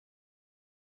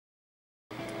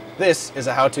This is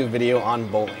a how-to video on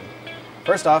bowling.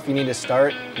 First off, you need to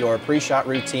start your pre-shot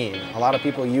routine. A lot of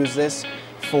people use this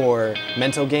for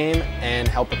mental game and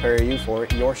help prepare you for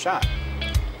your shot.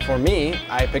 For me,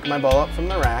 I pick my ball up from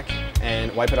the rack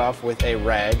and wipe it off with a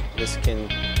rag. This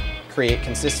can create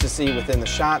consistency within the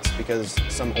shots because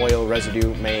some oil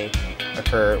residue may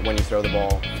occur when you throw the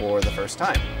ball for the first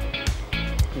time.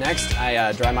 Next,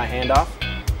 I dry my hand off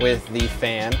with the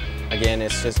fan. Again,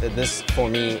 it's just, this for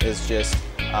me is just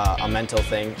a mental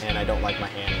thing, and I don't like my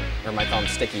hand or my thumb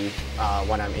sticky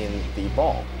when I'm in the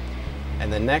ball.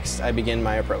 And then next, I begin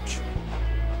my approach.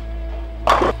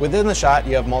 Within the shot,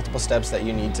 you have multiple steps that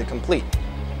you need to complete.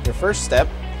 Your first step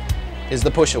is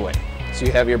the push away. So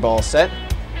you have your ball set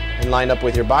and lined up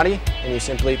with your body, and you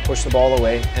simply push the ball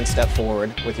away and step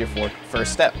forward with your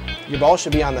first step. Your ball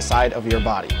should be on the side of your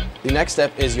body. The next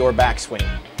step is your backswing.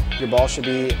 Your ball should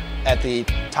be at the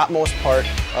topmost part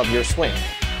of your swing.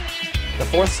 The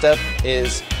fourth step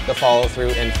is the follow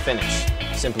through and finish.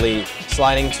 Simply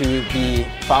sliding to the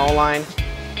foul line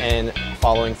and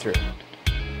following through.